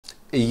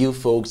You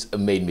folks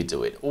made me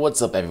do it.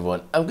 What's up,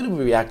 everyone? I'm going to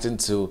be reacting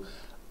to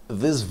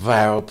these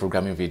viral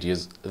programming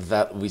videos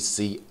that we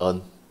see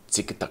on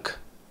TikTok.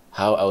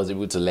 How I was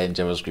able to learn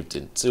JavaScript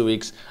in 2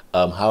 weeks,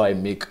 how I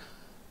make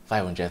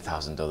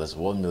 $500,000,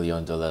 $1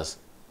 million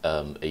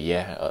a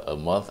year, a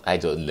month, I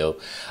don't know.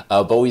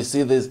 But we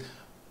see these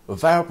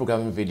viral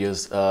programming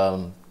videos,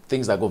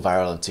 things that go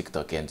viral on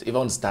TikTok, and if I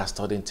want to start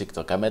studying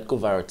TikTok, I might go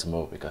viral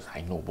tomorrow because I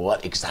know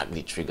what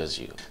exactly triggers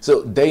you.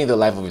 So, day in the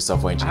life of a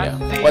software engineer.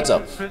 What's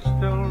up?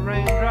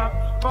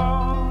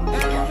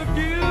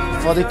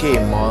 40K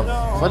a month.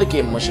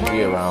 40K a month should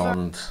be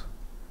around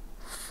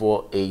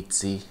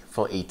 480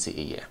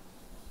 a year.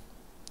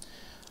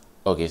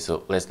 Okay,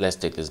 so let's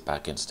take this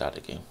back and start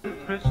again.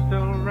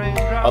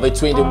 Of a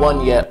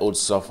 21-year-old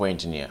software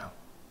engineer.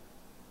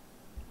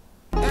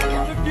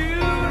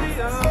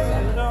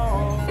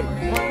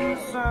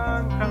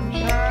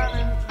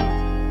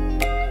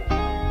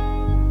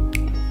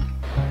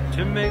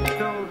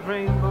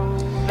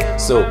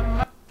 So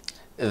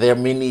there are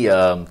many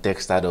tech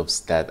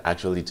startups that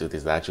actually do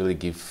this. They actually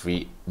give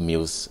free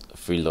meals,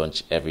 free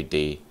lunch every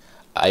day.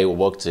 I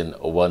worked in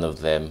one of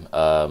them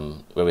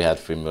where we had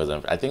free meals,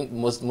 and I think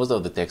most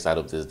of the tech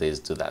startups these days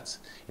do that.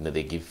 You know,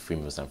 they give free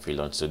meals and free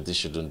lunch. So this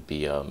shouldn't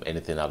be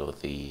anything out of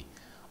the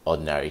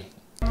ordinary.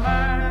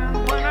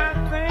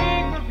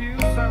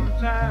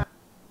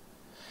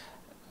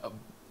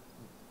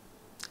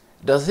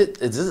 Is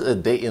this a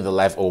day in the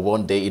life or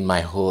one day in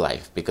my whole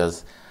life?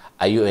 Because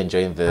are you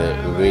enjoying the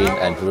rain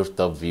and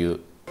rooftop view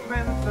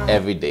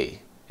every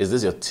day? Is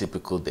this your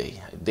typical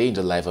day? A day in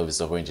the life of a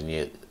software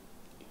engineer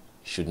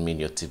should mean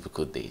your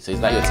typical day. So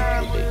it's not your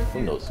typical day.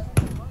 Who knows?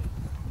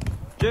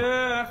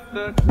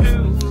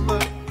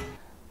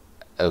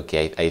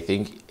 Okay, I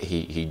think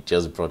he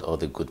just brought all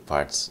the good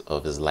parts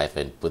of his life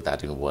and put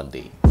that in one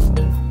day.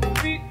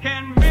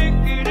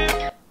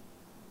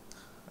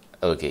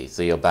 Okay,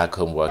 so you're back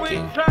home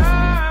working.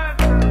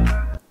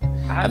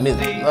 I mean,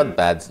 not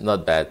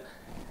bad.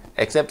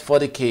 Except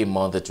 40K a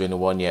month, a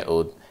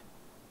 21-year-old,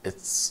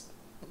 it's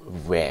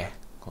rare,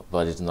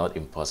 but it's not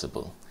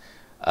impossible.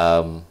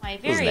 My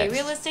very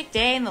realistic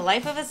day in the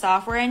life of a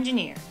software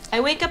engineer. I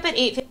wake up at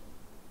 8:59.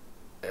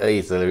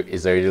 It's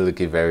already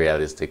looking very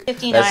realistic.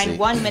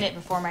 1 minute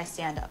before my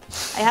stand-up.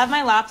 I have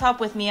my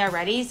laptop with me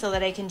already so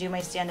that I can do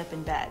my stand-up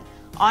in bed.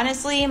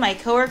 Honestly, my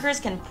coworkers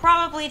can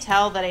probably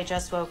tell that I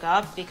just woke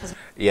up because...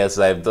 Yes,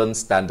 I've done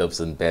stand-ups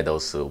in bed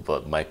also,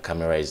 but my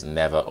camera is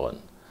never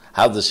on.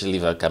 How does she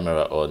leave her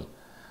camera on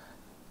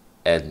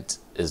and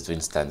is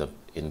doing stand-up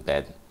in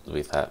bed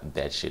with her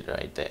bed sheet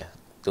right there?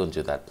 Don't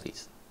do that,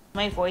 please.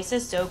 My voice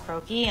is so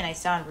croaky and I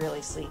sound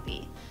really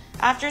sleepy.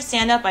 After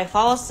stand-up, I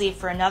fall asleep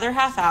for another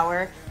half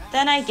hour,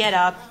 then I get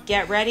up,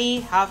 get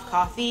ready, have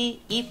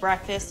coffee, eat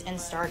breakfast,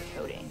 and start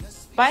coding.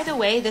 By the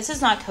way, this is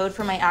not code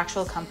for my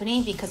actual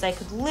company because I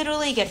could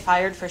literally get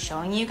fired for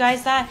showing you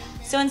guys that,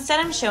 so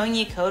instead I'm showing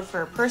you code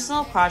for a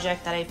personal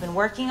project that I've been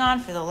working on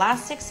for the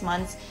last 6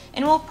 months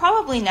and will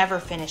probably never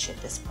finish at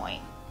this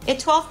point. At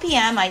 12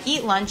 p.m. I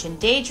eat lunch and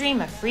daydream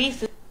of free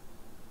food.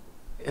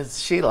 Is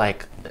she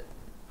like...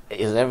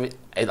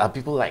 Are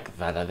people like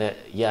that? Are there,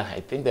 yeah, I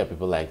think there are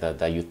people like that,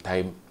 that you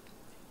time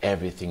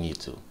everything you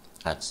do.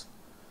 At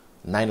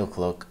 9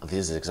 o'clock,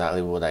 this is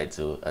exactly what I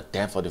do. At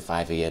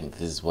 10:45 a.m.,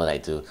 this is what I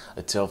do.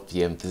 At 12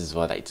 p.m., this is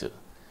what I do.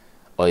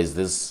 Or is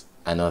this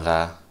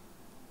another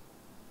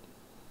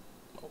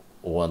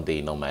one day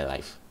in all my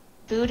life?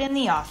 Food in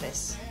the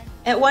office.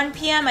 At 1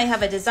 p.m., I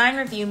have a design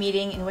review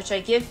meeting in which I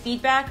give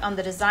feedback on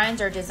the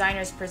designs our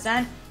designers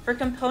present for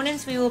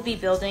components we will be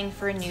building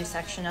for a new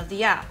section of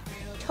the app.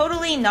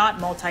 Totally not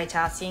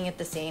multitasking at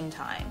the same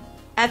time.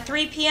 At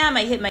 3 p.m.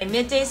 I hit my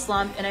midday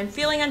slump and I'm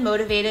feeling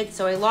unmotivated,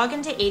 so I log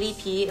into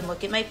ADP and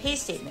look at my pay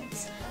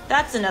statements.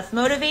 That's enough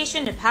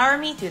motivation to power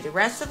me through the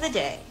rest of the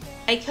day.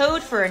 I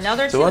code for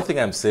another... So one thing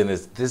I'm saying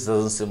is this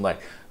doesn't seem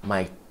like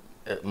my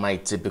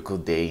typical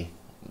day,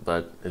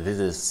 but this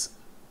is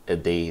a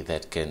day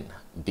that can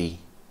be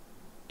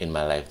in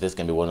my life. This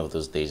can be one of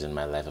those days in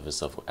my life as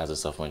a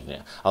software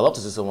engineer. I'd love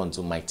to see someone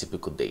do my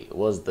typical day.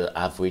 What's the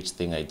average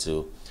thing I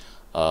do?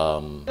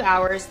 2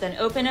 hours, then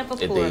open up a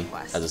pull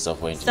request. As a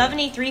software engineer.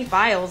 73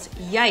 files,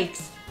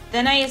 yikes.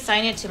 Then I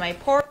assign it to my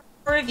poor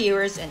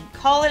reviewers and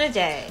call it a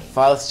day.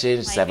 Files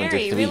change 73. My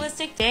very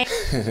realistic day.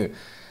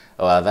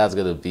 Oh, well, that's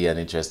going to be an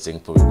interesting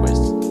pull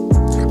request.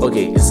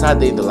 Okay, a sad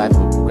day in the life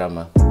of a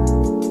programmer.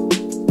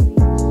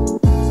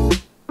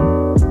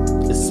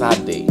 A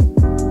sad day.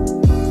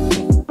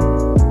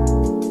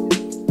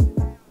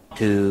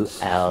 2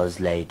 hours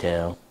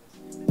later.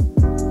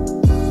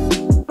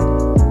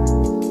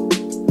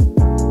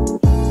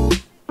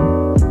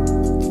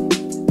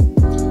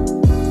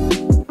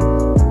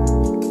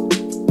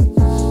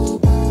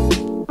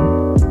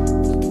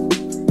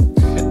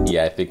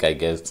 Yeah, I think I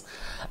guessed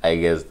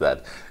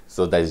that.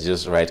 So that's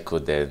just write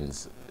code, then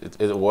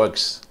it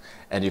works,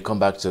 and you come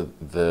back to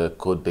the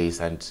code base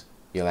and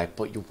you're like,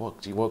 but you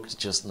worked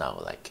just now.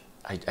 Like,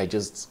 I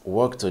just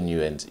worked on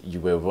you and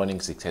you were running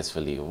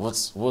successfully.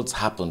 What's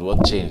happened?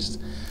 What changed?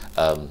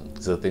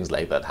 So things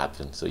like that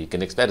happen. So you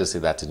can expect to see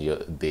that in your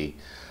day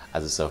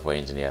as a software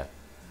engineer.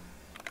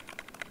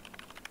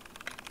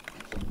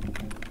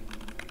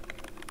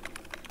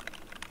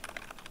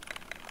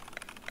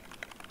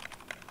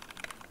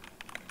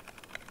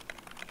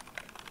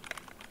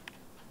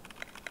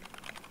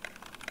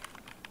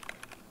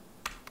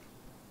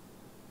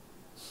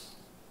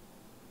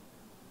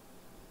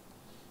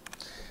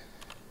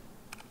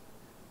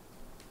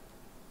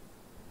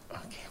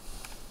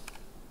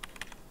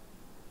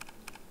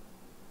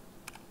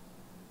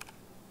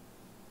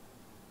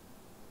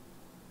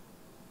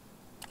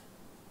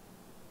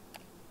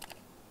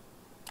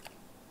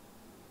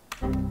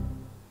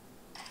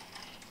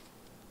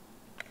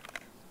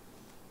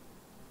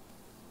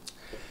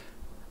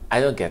 I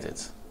don't get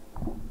it.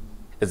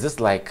 Is this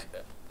like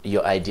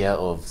your idea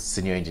of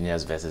senior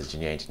engineers versus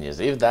junior engineers?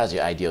 If that's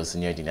your idea of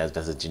senior engineers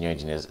versus junior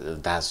engineers,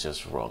 that's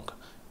just wrong.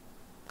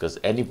 Because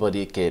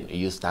anybody can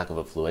use Stack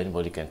Overflow,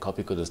 anybody can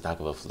copy code to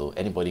Stack Overflow,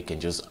 anybody can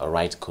just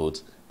write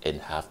code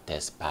and have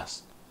tests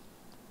pass.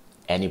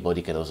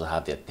 Anybody can also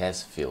have their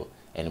test fail,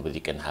 anybody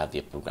can have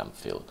their program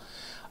fail.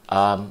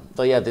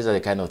 But yeah, these are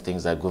the kind of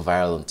things that go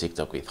viral on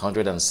TikTok with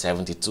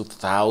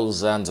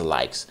 172,000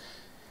 likes.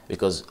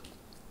 Because,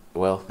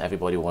 well,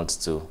 everybody wants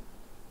to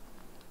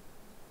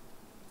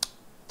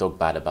talk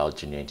bad about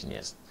junior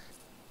engineers.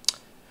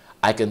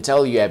 I can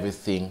tell you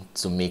everything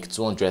to make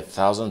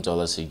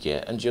 $200,000 a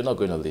year, and you're not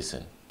going to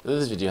listen.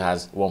 This video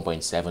has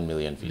 1.7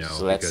 million views. No,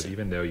 so because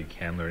even though you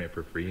can learn it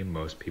for free,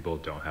 most people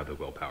don't have the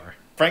willpower.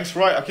 Frank's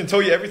right. I can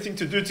tell you everything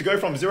to do to go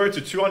from 0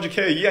 to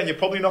 200K a year, and you're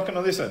probably not going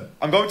to listen.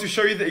 I'm going to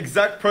show you the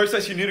exact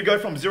process you need to go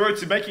from 0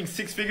 to making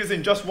 6 figures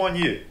in just 1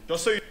 year.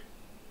 Just so you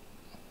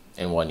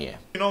in 1 year.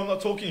 You know, I'm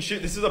not talking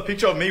shit. This is a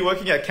picture of me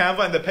working at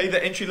Canva, and they pay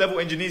the entry-level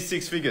engineers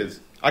 6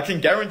 figures. I can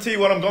guarantee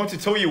what I'm going to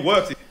tell you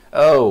works.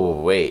 Oh,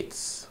 wait.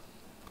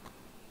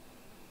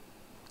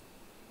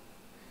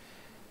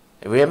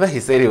 Remember he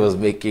said he was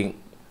making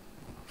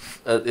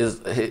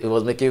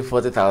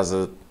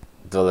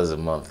 $40,000 a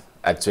month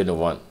at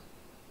 21,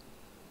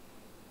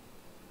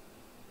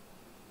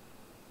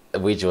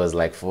 which was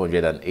like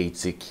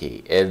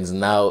 480K, and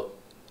now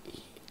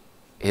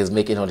he's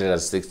making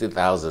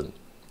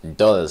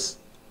 $160,000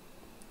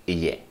 a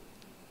year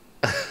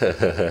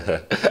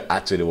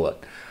at 21.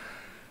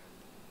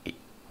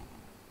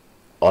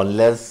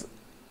 Unless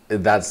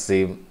that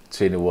same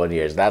 21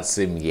 years, that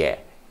same year,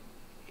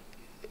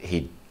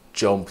 he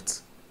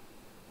jumped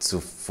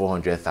to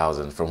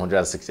 400,000, from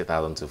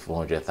 160,000 to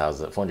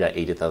 400,000,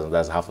 480,000.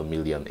 That's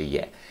 $500,000 a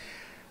year.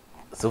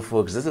 So,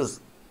 folks, this is,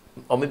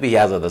 or maybe he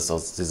has other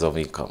sources of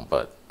income,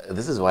 but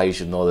this is why you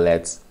should not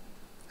let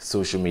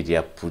social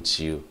media put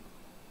you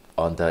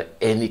under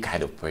any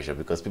kind of pressure,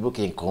 because people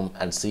can come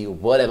and see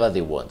whatever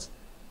they want,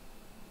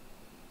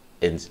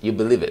 and you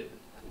believe it.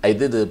 I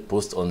did a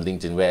post on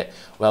LinkedIn where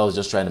I was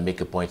just trying to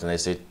make a point, and I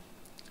said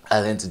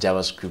I learned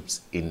JavaScript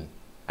in,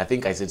 I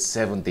think I said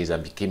 7 days,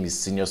 and became a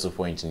senior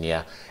software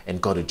engineer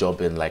and got a job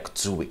in like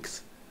 2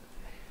 weeks.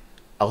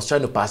 I was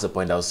trying to pass a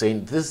point. I was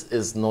saying this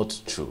is not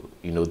true.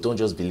 You know, don't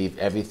just believe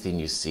everything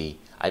you see.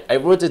 I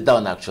wrote it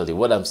down actually.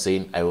 What I'm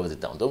saying, I wrote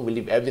it down. Don't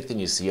believe everything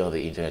you see on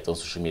the internet, on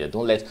social media.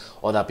 Don't let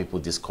other people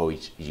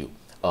discourage you.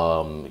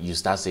 You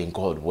start saying,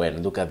 God,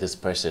 when? Look at this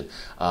person.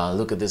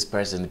 Look at this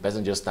person. The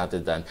person just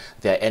started and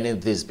they're earning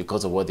this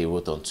because of what they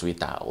wrote on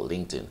Twitter or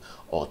LinkedIn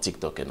or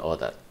TikTok and all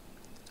that.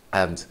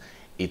 And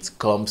it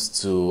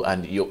comes to,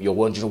 and you're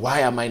wondering,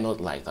 why am I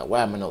not like that?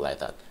 Why am I not like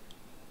that?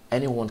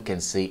 Anyone can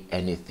say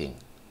anything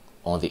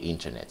on the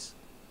internet.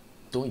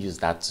 Don't use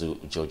that to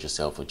judge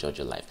yourself or judge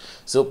your life.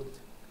 So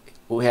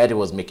we heard he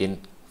was making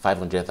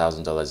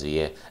 $500,000 a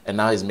year, and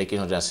now he's making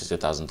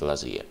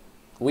 $160,000 a year,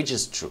 which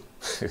is true.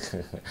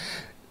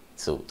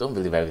 So don't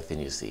believe everything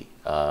you see.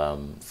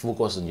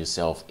 Focus on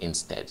yourself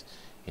instead.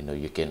 You know,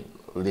 you can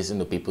listen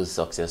to people's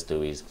success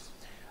stories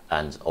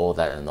and all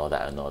that and all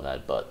that and all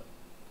that, but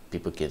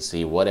people can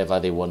say whatever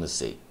they want to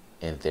say,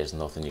 and there's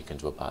nothing you can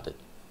do about it.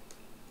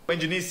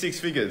 Engineers 6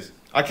 figures.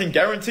 I can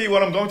guarantee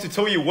what I'm going to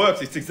tell you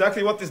works. It's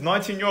exactly what this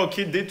 19-year-old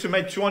kid did to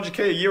make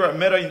 200K a year at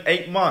Meta in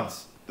 8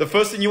 months. The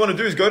first thing you want to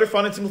do is go to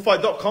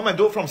frontendsimplified.com and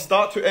do it from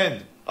start to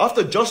end.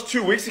 After just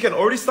 2 weeks, you can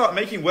already start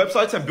making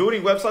websites and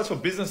building websites for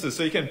businesses,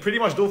 so you can pretty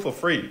much do it for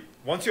free.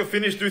 Once you're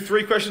finished, do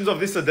 3 questions of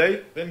this a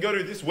day, then go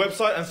to this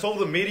website and solve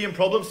the medium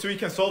problems so you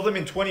can solve them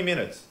in 20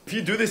 minutes. If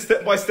you do this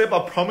step by step,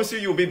 I promise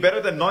you'll be better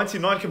than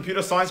 99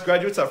 computer science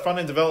graduates at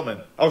front-end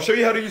development. I'll show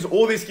you how to use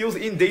all these skills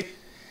in detail.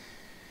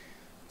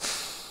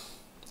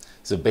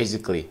 So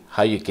basically,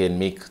 how you can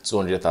make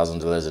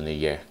 $200,000 in a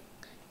year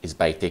is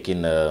by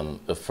taking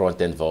a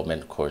front-end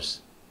development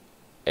course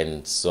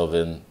and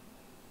solving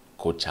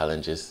code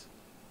challenges.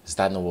 Is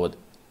that not what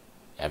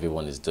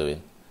everyone is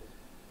doing?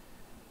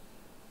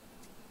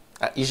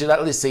 You should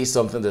at least say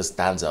something that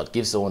stands out.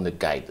 Give someone a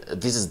guide.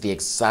 This is the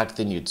exact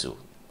thing you do.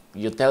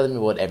 You're telling me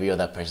what every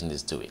other person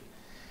is doing.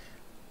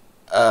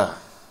 Oh,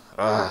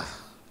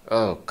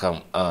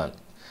 come on.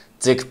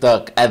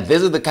 TikTok. And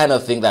this is the kind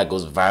of thing that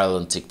goes viral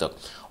on TikTok.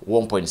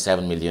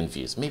 1.7 million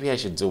views. Maybe I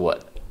should do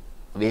what?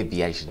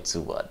 Maybe I should do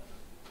what?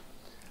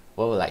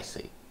 What will I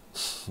say?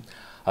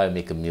 How I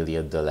make $1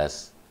 million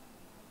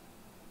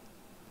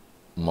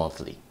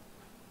monthly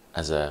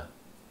as a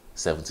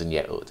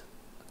 17-year-old.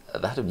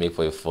 That would make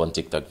for a fun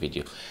TikTok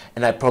video.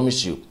 And I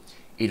promise you,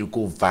 it'll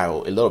go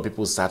viral. A lot of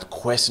people start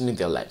questioning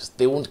their lives.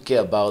 They won't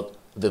care about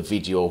the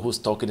video or who's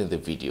talking in the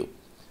video.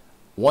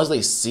 Once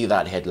they see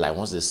that headline,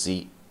 once they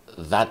see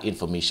that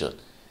information,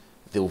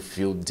 they'll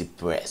feel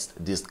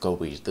depressed,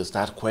 discouraged. They'll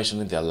start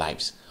questioning their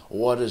lives.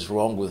 What is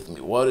wrong with me?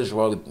 What is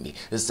wrong with me?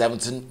 The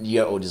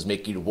 17-year-old is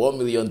making $1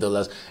 million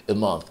a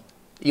month.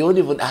 You won't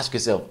even ask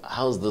yourself,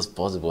 how is this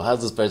possible? How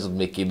is this person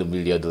making $1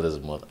 million a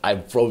month? I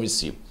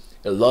promise you,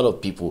 a lot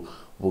of people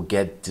will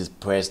get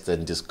depressed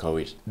and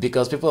discouraged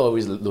because people are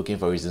always looking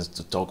for reasons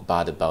to talk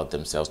bad about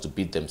themselves, to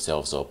beat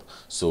themselves up.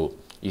 So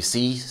you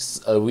see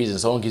a reason,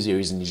 someone gives you a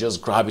reason, you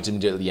just grab it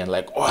immediately and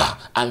like,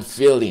 oh, I'm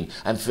failing,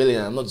 I'm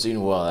not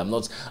doing well, I'm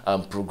not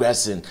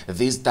progressing,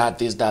 this, that.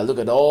 Look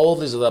at all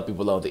these other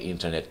people on the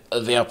internet,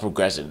 they are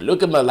progressing.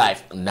 Look at my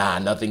life, nah,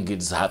 nothing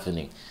good is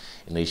happening.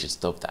 You know, you should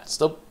stop that.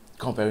 Stop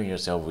comparing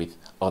yourself with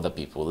other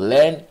people.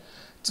 Learn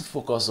to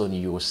focus on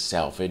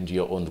yourself and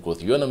your own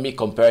growth. You want to make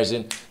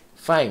comparison?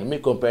 Fine,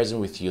 make comparison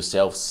with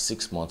yourself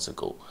 6 months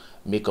ago.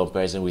 Make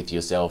comparison with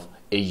yourself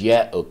a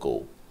year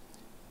ago.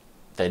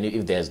 Then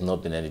if there's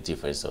not been any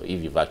difference, or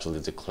if you've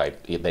actually declined,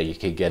 then you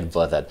can get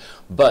bothered.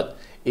 But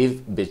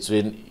if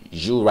between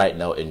you right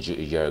now and you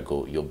a year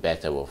ago, you're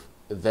better off,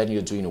 then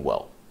you're doing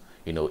well.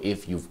 You know,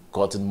 if you've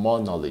gotten more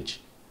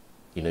knowledge,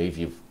 you know, if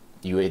you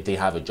didn't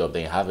have a job,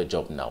 then you have a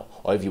job now.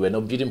 Or if you were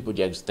not building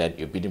projects then,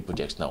 you're building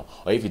projects now.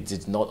 Or if you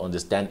did not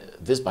understand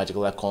this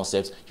particular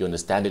concept, you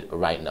understand it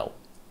right now.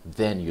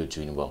 Then you're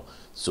doing well.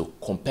 So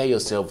compare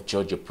yourself,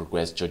 judge your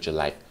progress, judge your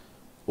life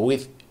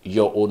with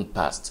your own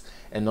past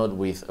and not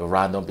with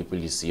random people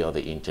you see on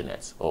the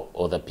internet or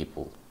other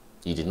people.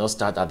 You did not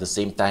start at the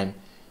same time.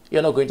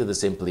 You're not going to the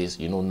same place.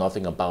 You know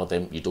nothing about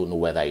them. You don't know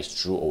whether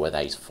it's true or whether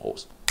it's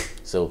false.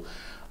 So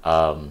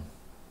I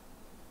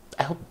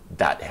hope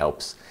that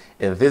helps.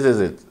 And this is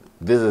it.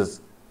 This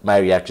is my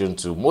reaction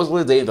to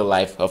mostly day in the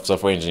life of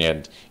software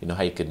engineer. You know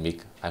how you can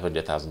make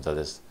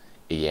 $500,000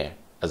 a year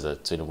as a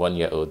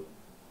 21-year-old.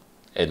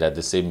 And at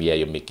the same year,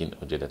 you're making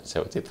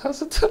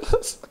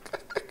 $170,000.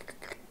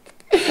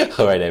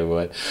 All right,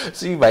 everyone.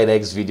 See you in my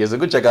next video. So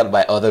go check out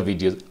my other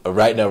videos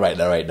right now.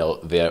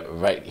 They're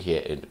right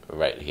here and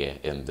right here.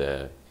 And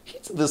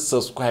hit the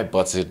subscribe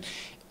button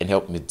and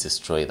help me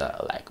destroy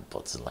that like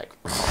button.